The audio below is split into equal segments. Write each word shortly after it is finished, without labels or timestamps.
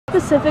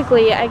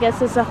Specifically, I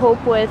guess, is the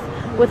hope with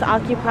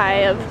Occupy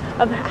of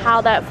how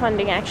that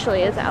funding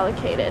actually is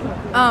allocated?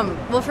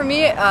 Well, for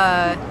me,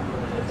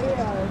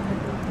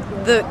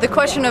 the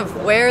question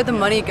of where the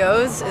money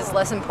goes is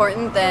less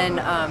important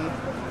than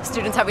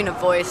students having a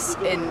voice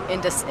in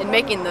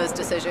making those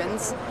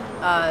decisions.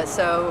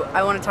 So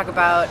I want to talk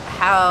about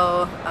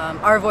how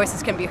our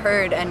voices can be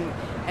heard and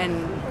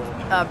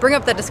bring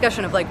up that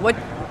discussion of like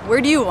where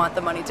do you want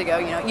the money to go?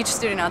 You know, each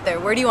student out there,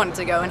 where do you want it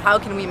to go, and how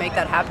can we make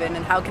that happen,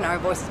 and how can our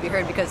voices be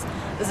heard? Because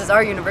this is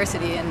our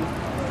university,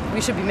 and we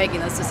should be making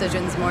those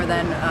decisions more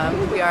than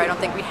we are. I don't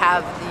think we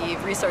have the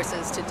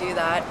resources to do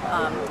that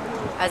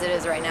as it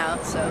is right now.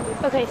 So.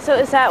 Okay, so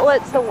is that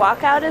what the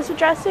walkout is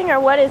addressing, or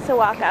what is the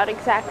walkout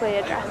exactly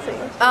addressing?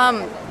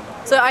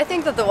 So I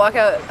think that the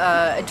walkout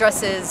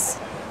addresses,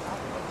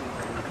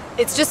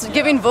 it's just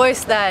giving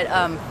voice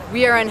that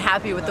we are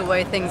unhappy with the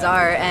way things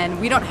are, and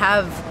we don't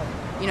have,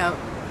 you know,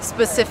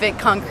 specific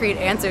concrete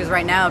answers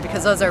right now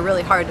because those are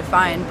really hard to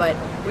find. But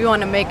we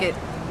want to make it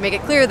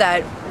clear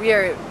that we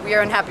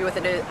are unhappy with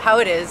it how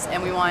it is,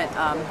 and we want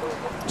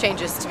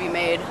changes to be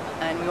made,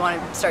 and we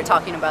want to start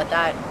talking about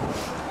that.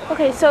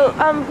 Okay, so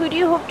who do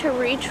you hope to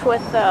reach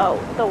with the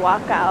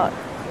walkout?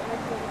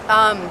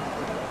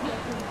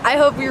 I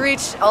hope we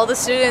reach all the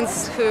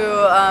students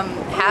who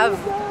have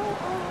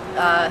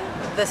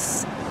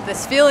this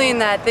feeling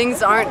that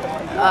things aren't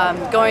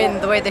going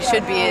the way they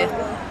should be,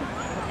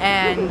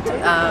 and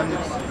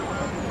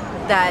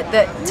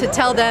that to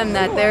tell them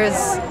that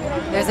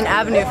there's an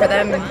avenue for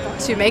them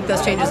to make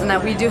those changes, and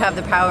that we do have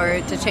the power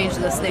to change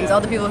those things.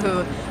 All the people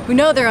who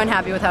know they're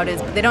unhappy with how it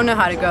is, but they don't know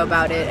how to go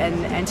about it,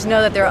 and to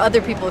know that there are other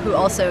people who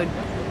also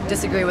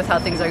disagree with how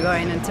things are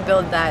going, and to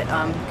build that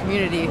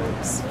community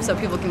so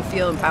people can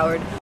feel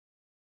empowered.